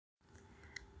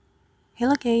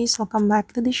Hello guys, welcome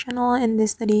back to the channel. In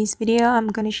today's video, I'm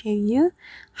gonna show you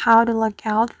how to log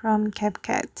out from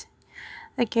CapCut.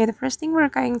 Okay, the first thing we're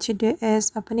going to do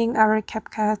is opening our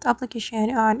CapCut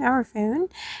application on our phone.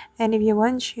 And if you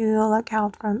want to log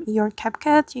out from your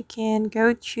CapCut, you can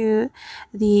go to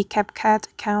the CapCut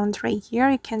account right here.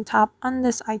 You can tap on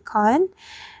this icon.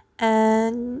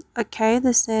 And okay,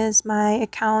 this is my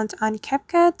account on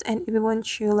CapCut, and if we want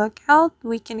to log out,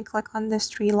 we can click on these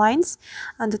three lines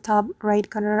on the top right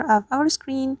corner of our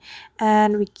screen,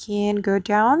 and we can go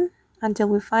down until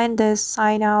we find this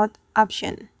sign out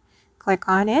option. Click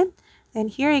on it, and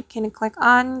here you can click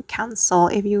on cancel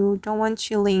if you don't want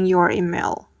to link your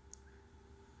email.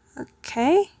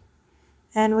 Okay,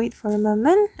 and wait for a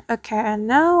moment. Okay, and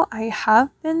now I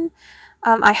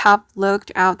have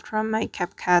logged out from my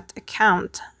CapCut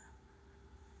account.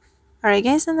 Alright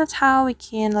guys, and that's how we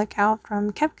can log out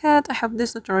from CapCut. I hope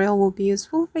this tutorial will be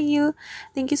useful for you.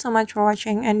 Thank you so much for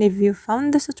watching, and if you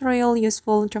found this tutorial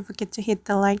useful, don't forget to hit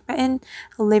the like button,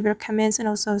 leave your comments, and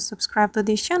also subscribe to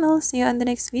this channel. See you on the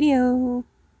next video.